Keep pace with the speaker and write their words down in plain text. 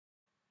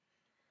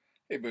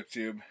Hey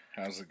BookTube,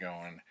 how's it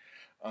going?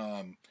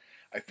 Um,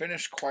 I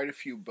finished quite a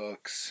few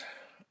books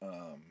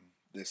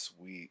this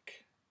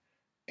week,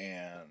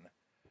 and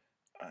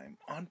I'm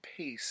on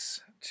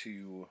pace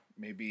to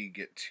maybe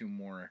get two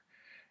more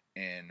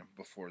in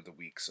before the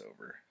week's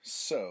over.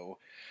 So,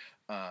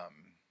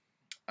 um,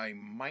 I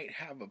might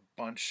have a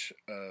bunch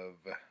of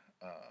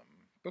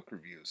book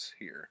reviews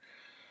here.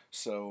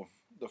 So,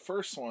 the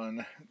first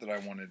one that I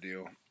want to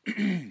do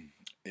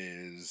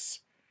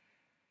is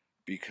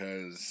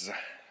because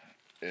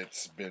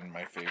it's been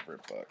my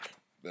favorite book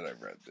that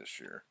I've read this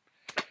year,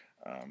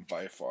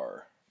 by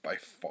far, by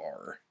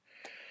far.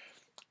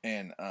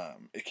 And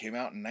it came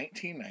out in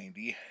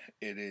 1990.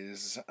 It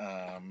is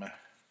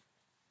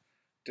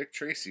Dick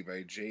Tracy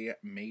by Jay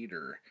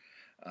Mader.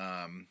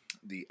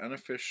 The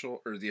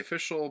unofficial or the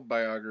official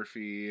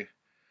biography,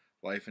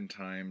 Life and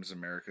Times,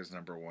 America's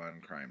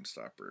 #1 Crime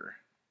Stopper.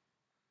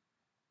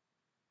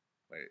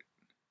 Wait,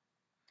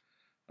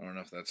 I don't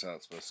know if that's how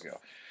it's supposed to go.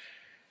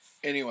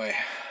 Anyway,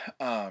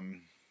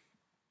 um,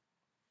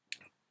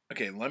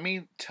 okay, let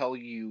me tell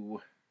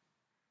you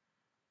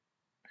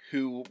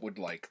who would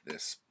like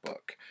this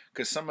book,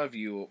 because some of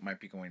you might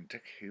be going,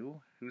 Dick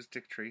who? Who's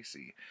Dick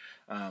Tracy?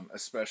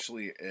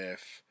 Especially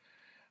if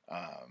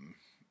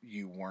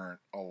you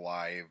weren't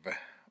alive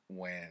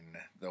when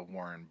the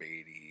Warren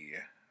Beatty,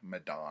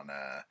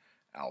 Madonna,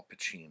 Al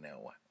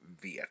Pacino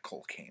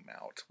vehicle came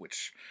out,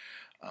 which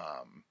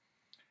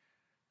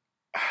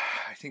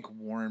I think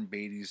Warren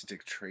Beatty's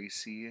Dick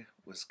Tracy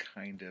was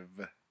kind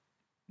of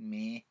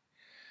meh,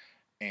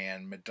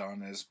 and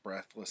Madonna's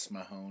Breathless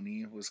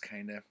Mahoney was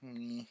kind of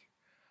meh.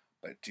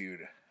 But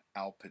dude,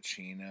 Al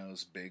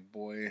Pacino's Big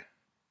Boy,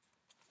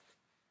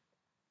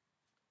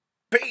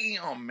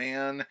 bam,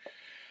 man.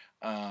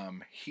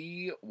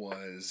 He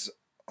was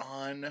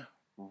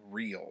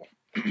unreal.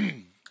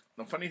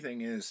 The funny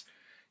thing is,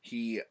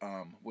 he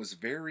was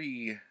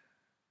very,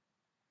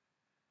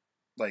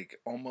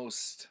 like,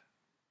 almost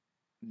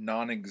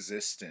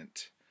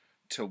non-existent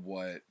to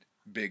what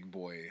Big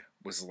Boy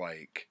was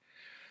like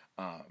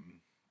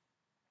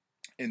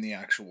in the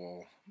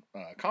actual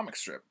comic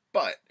strip.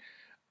 But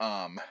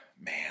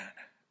man,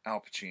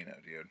 Al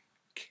Pacino, dude,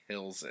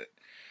 kills it.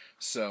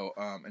 So,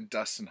 and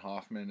Dustin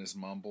Hoffman as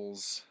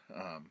Mumbles,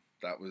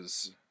 that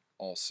was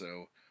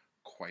also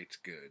quite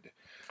good.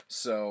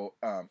 So,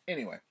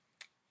 anyway,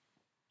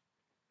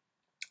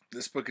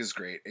 this book is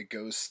great. It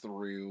goes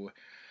through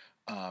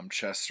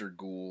Chester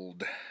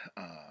Gould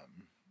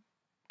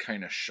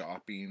kind of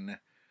shopping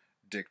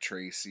Dick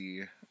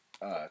Tracy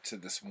to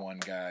this one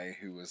guy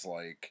who was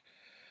like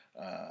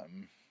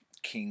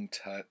King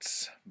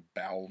Tut's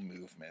bowel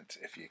movement,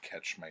 if you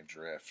catch my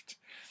drift,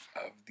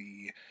 of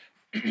the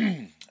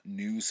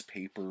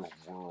newspaper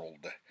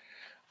world.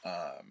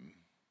 And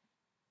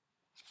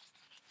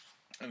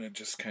it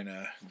just kind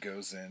of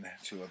goes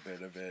into a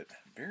bit of it.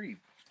 Very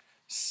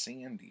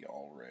sandy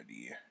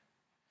already.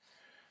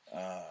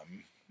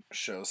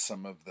 Shows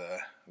some of the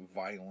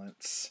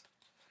violence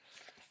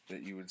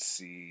that you would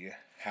see,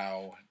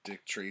 how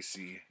Dick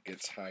Tracy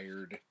gets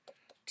hired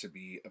to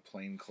be a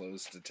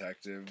plainclothes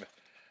detective,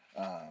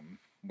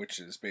 which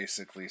is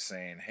basically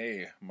saying,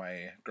 hey,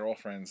 my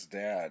girlfriend's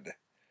dad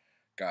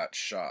got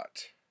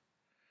shot.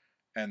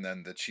 And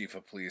then the chief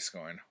of police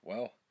going,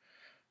 well,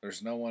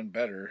 there's no one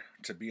better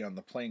to be on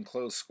the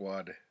plainclothes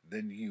squad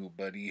than you,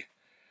 buddy.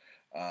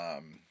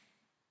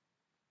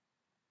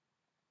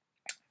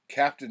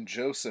 Captain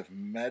Joseph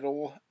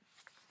Metal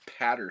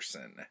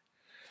Patterson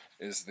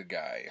is the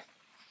guy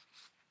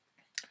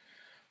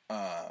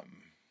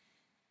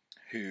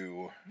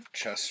who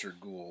Chester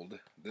Gould,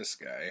 this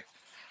guy,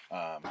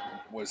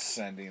 was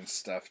sending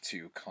stuff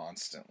to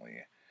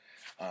constantly.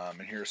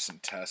 And here's some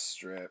test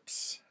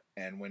strips.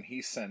 And when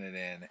he sent it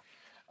in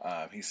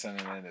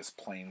as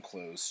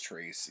Plainclothes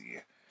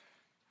Tracy.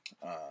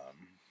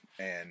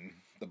 And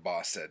the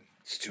boss said,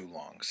 it's too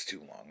long.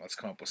 Let's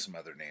come up with some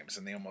other names.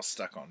 And they almost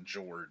stuck on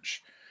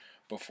George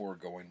before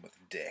going with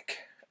Dick.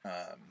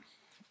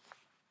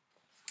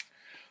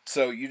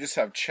 So you just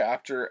have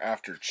chapter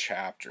after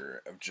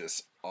chapter of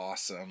just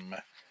awesome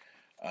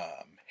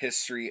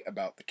history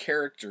about the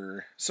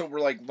character. So we're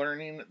like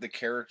learning the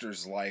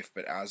character's life,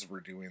 but as we're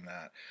doing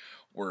that,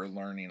 we're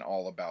learning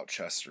all about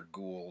Chester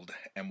Gould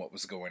and what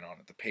was going on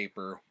at the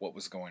paper, what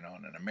was going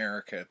on in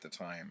America at the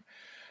time.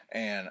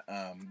 And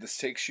this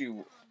takes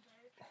you...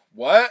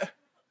 What?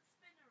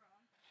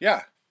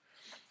 Yeah.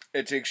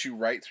 It takes you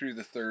right through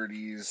the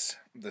 30s,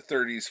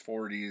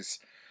 40s.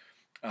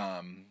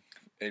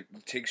 It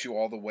takes you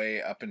all the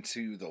way up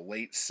into the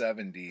late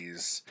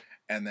 70s,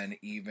 and then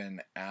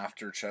even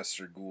after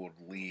Chester Gould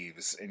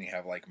leaves, and you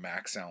have like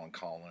Max Allan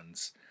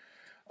Collins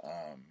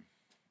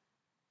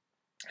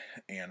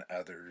and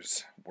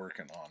others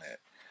working on it.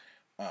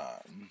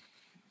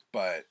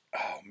 But,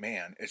 oh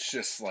man, it's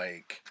just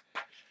like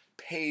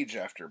page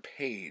after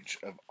page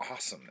of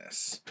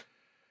awesomeness.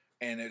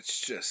 And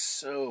it's just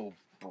so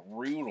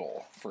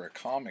brutal for a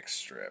comic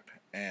strip.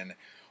 And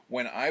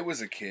when I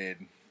was a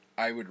kid,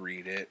 I would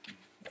read it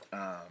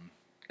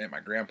at my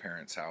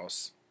grandparents'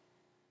 house.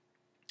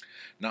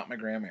 Not my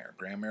grandmare.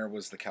 Grandmare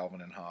was the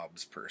Calvin and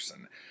Hobbes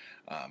person.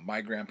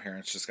 My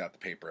grandparents just got the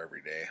paper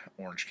every day,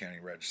 Orange County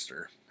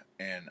Register,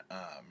 and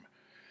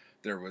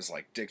there was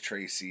like Dick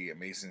Tracy,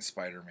 Amazing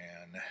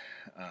Spider-Man.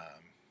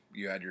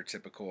 You had your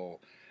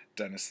typical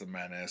Dennis the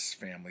Menace,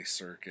 Family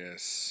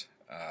Circus,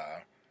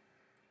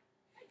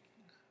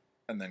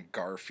 and then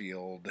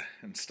Garfield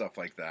and stuff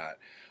like that.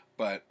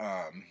 But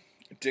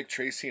Dick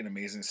Tracy and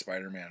Amazing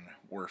Spider-Man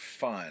were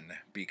fun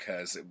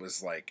because it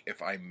was like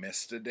if I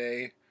missed a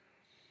day,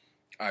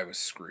 I was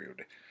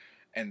screwed.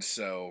 And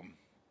so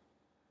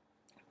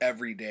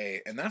every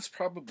day, and that's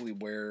probably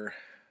where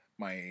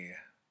my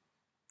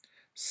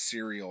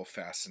serial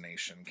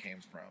fascination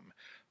came from.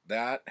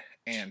 That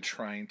and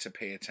trying to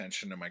pay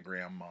attention to my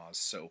grandma's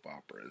soap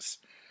operas.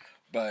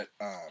 But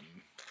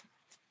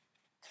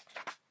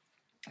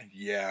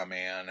yeah,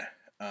 man,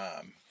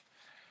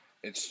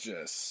 it's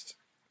just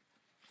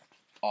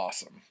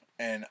awesome.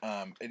 And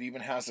it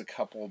even has a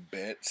couple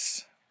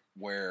bits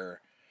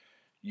where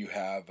you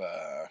have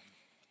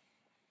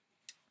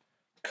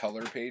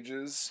color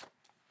pages.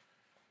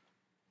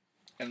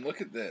 And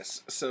look at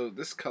this. So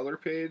this color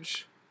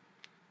page,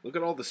 look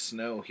at all the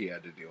snow he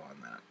had to do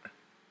on that.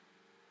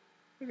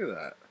 Look at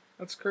that.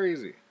 That's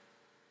crazy.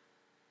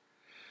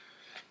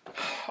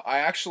 I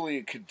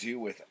actually could do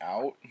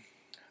without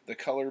the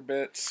color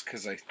bits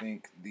because I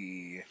think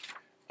the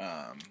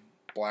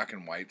black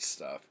and white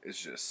stuff is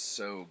just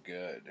so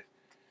good.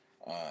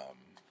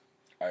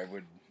 I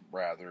would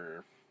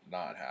rather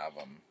not have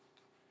them.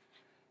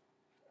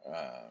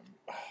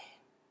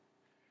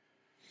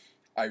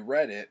 I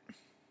read it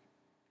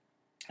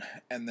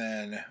and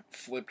then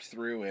flipped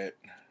through it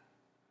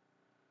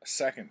a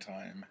second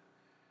time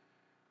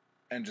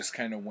and just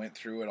kind of went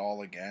through it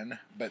all again.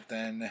 But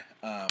then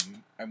I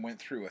went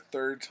through a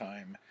third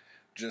time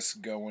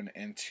just going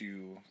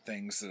into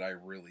things that I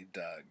really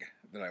dug,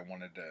 that I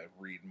wanted to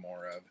read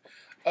more of.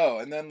 Oh,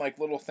 and then like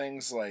little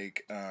things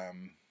like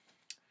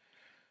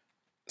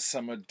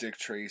some of Dick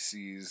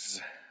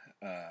Tracy's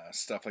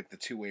stuff like the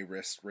Two-Way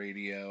Wrist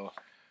Radio.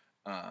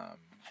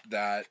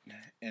 That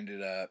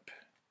ended up,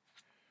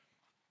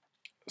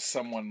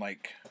 someone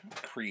like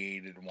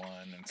created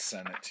one and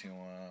sent it to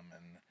him,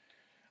 and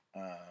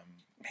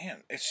man,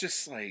 it's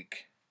just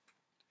like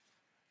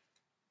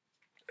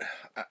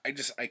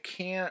I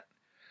can't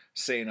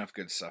say enough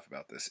good stuff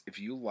about this. If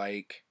you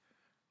like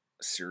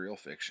serial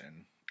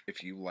fiction,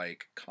 if you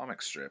like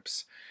comic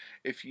strips,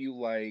 if you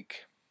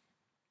like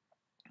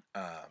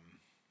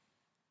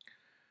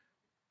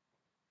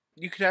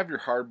you could have your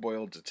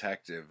hard-boiled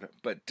detective,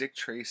 but Dick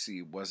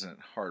Tracy wasn't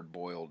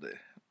hard-boiled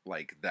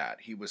like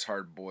that. He was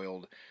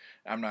hard-boiled.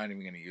 I'm not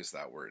even going to use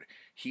that word.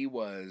 He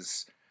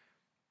was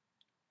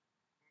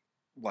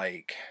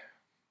like,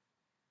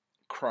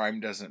 crime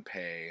doesn't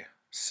pay,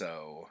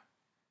 so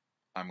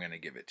I'm going to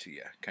give it to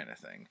you kind of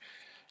thing.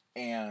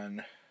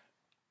 And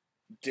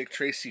Dick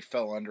Tracy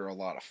fell under a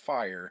lot of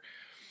fire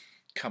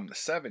come the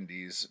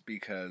 70s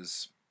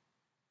because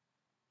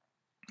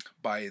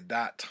by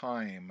that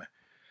time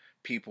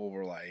people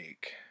were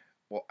like,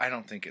 well, I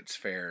don't think it's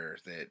fair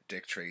that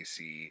Dick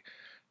Tracy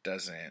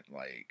doesn't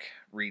like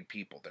read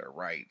people their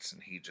rights,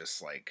 and he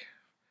just like,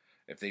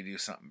 if they do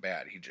something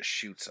bad, he just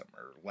shoots them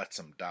or lets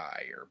them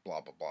die or blah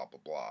blah blah blah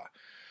blah.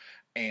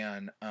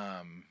 And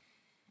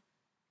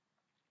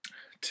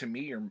to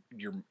me,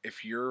 you're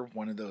if you're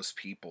one of those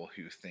people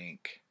who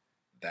think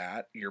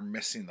that, you're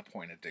missing the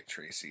point of Dick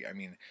Tracy. I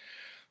mean,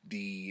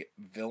 the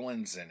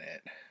villains in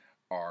it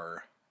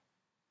are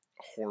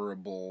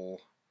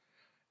horrible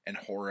and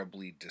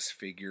horribly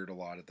disfigured a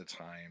lot of the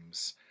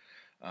times.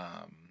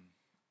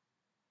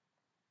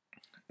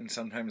 And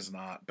sometimes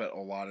not, but a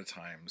lot of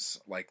times,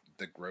 like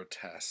the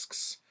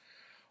grotesques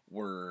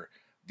were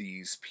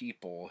these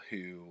people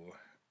who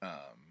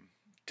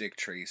Dick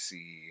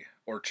Tracy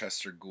or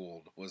Chester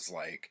Gould was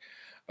like,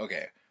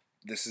 okay,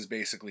 this is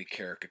basically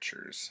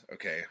caricatures.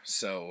 Okay,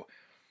 so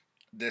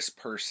this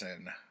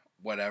person,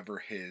 whatever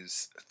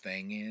his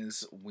thing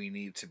is, we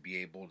need to be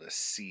able to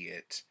see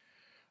it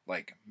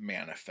like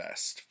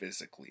manifest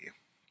physically.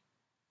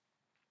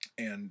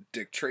 And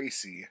Dick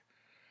Tracy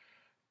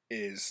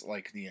is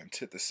like the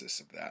antithesis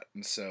of that.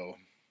 And so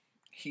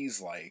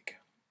he's like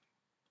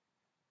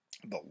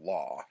the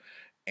law,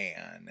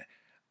 and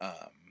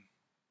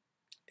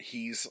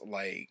he's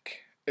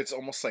like, it's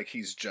almost like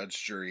he's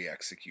judge, jury,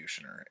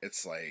 executioner.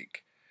 It's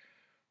like,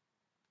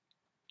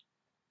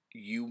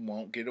 you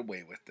won't get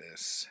away with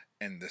this,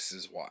 and this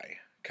is why,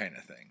 kind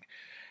of thing.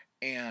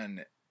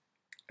 And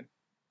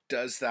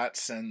does that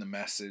send the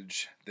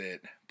message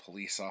that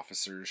police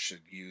officers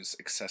should use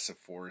excessive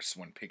force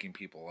when picking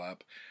people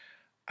up?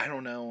 I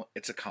don't know.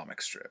 It's a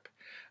comic strip.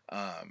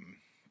 I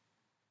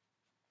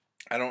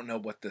don't know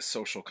what the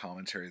social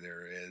commentary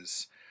there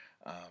is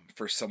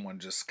for someone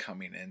just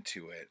coming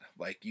into it.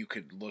 Like, you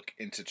could look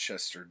into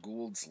Chester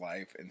Gould's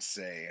life and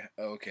say,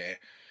 okay,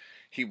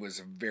 he was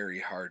very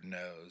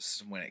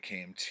hard-nosed when it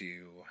came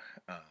to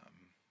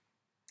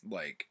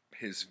like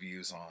his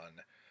views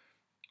on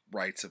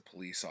rights of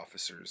police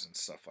officers and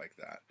stuff like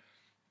that.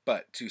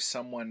 But to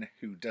someone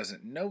who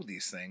doesn't know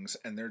these things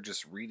and they're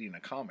just reading a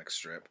comic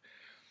strip,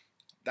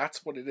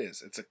 that's what it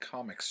is. It's a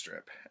comic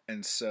strip.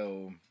 And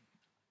so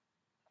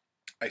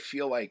I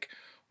feel like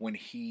when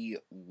he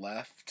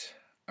left,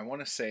 I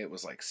want to say it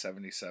was like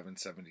 77,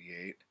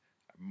 78.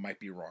 I might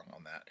be wrong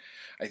on that.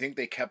 I think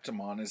they kept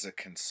him on as a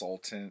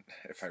consultant,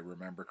 if I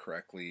remember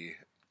correctly,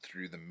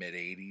 through the mid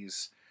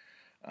 80s.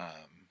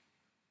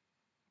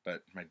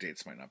 But my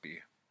dates might not be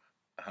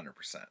 100%.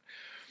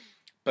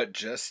 But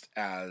just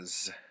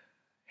as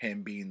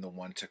him being the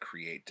one to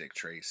create Dick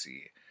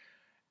Tracy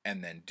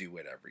and then do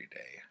it every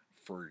day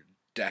for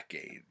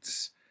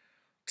decades,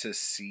 to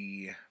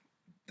see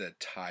the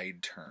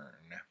tide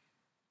turn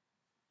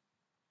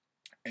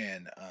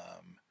and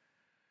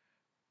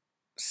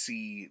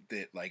see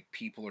that like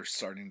people are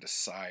starting to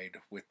side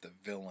with the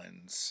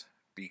villains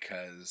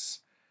because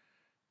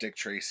Dick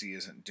Tracy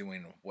isn't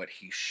doing what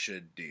he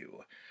should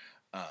do.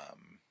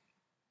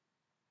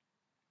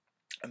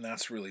 And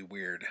that's really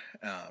weird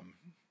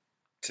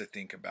to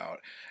think about.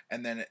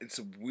 And then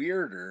it's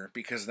weirder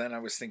because then I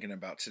was thinking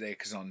about today,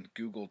 because on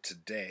Google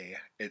today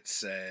it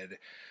said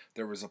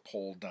there was a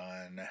poll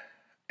done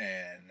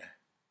and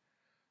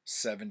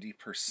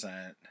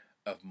 70%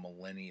 of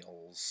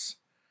millennials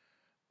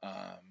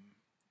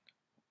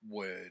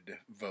would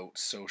vote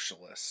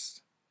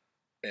socialist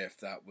if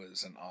that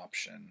was an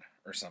option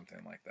or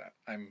something like that.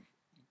 I'm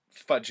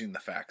fudging the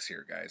facts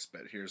here, guys,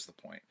 but here's the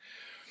point.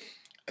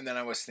 And then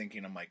I was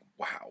thinking, I'm like,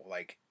 wow,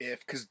 like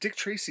because Dick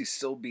Tracy's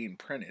still being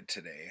printed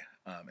today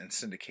in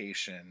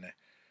syndication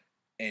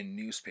in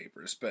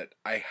newspapers, but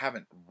I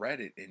haven't read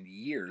it in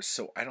years,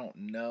 so I don't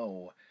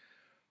know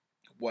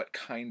what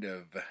kind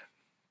of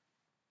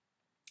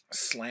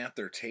slant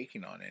they're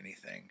taking on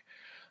anything.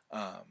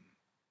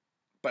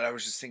 But I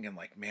was just thinking,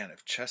 like, man,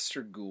 if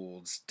Chester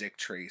Gould's Dick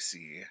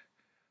Tracy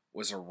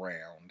was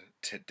around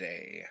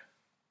today,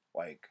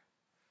 like,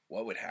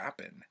 what would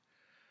happen?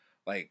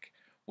 Like,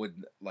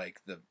 would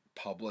like the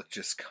public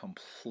just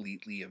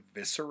completely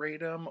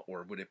eviscerate him,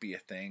 or would it be a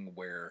thing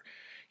where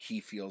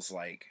he feels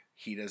like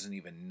he doesn't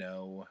even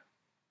know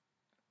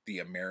the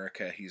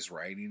America he's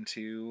writing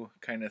to,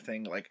 kind of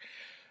thing? Like,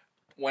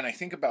 when I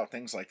think about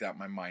things like that,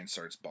 my mind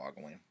starts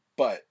boggling.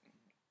 But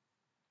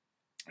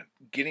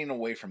getting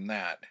away from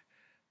that,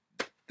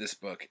 this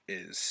book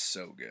is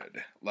so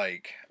good.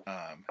 Like,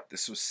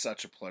 this was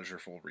such a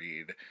pleasurable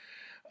read.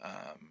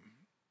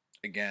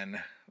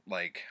 Again,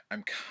 like,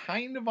 I'm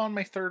kind of on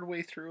my third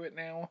way through it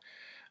now.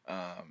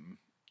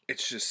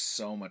 It's just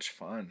so much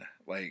fun.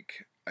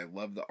 Like, I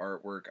love the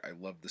artwork. I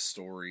love the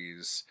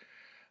stories.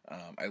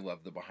 I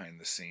love the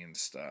behind the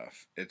scenes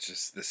stuff. It's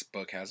just, this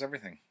book has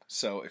everything.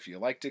 So if you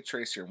like Dick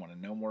Tracy or want to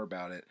know more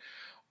about it,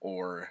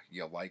 or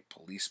you like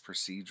police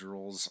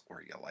procedurals,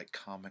 or you like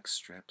comic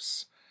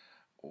strips,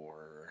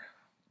 or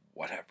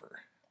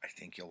whatever, I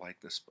think you'll like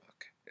this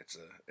book. It's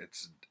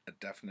a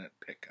definite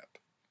pickup.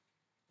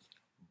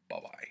 Bye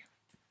bye.